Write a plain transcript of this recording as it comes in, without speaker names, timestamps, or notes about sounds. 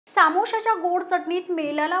सामोशाच्या गोड चटणीत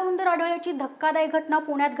मेल्याला उंदीर आढळल्याची धक्कादायक घटना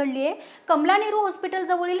पुण्यात घडली आहे। कमला नेहरू हॉस्पिटल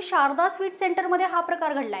जवळील शारदा स्वीट सेंटरमध्ये हा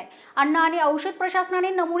प्रकार घडलाय। अन्न आणि औषध प्रशासनाने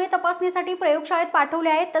नमुने तपासणीसाठी प्रयोगशाळेत पाठवले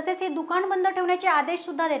आहेत, तसेच हे दुकान बंद ठेवण्याचे आदेश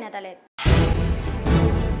सुद्धा देण्यात आले आहेत।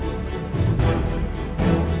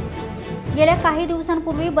 गेल्या काही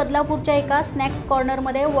दिवसांपूर्वी बदलापूरच्या एका स्नॅक्स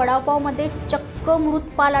कॉर्नरमध्ये वडापावमध्ये चक्क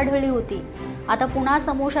मृत पाल आढळली होती। आता पुन्हा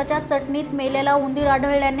समोशाच्या चटणीत मेलेला उंदीर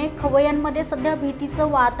आढळल्याने खवय्यांमध्ये सध्या भीतीचं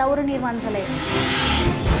वातावरण निर्माण झालंय।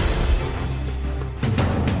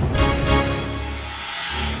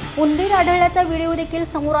 उंदीर आढळल्याचा व्हिडिओ देखील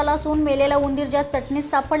समोर आला असून मेलेला उंदीर ज्या चटणीत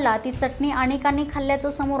सापडला ती चटणी अनेकांनी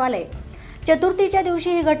खाल्ल्याचं समोर आलंय। चतुर्थीच्या दिवशी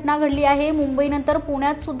ही घटना घडली आहे। मुंबईनंतर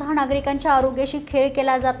पुण्यात सुद्धा नागरिकांच्या आरोग्याशी खेळ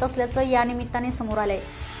केला जात असल्याचं या निमित्ताने समोर आलंय।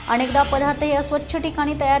 अनेकदा पदार्थ हे अस्वच्छ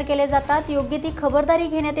ठिकाणी तयार केले जातात, योग्य ती खबरदारी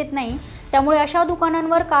घेण्यात येत नाही, त्यामुळे अशा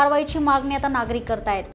दुकानांवर कारवाईची मागणी आता नागरिक करतायत।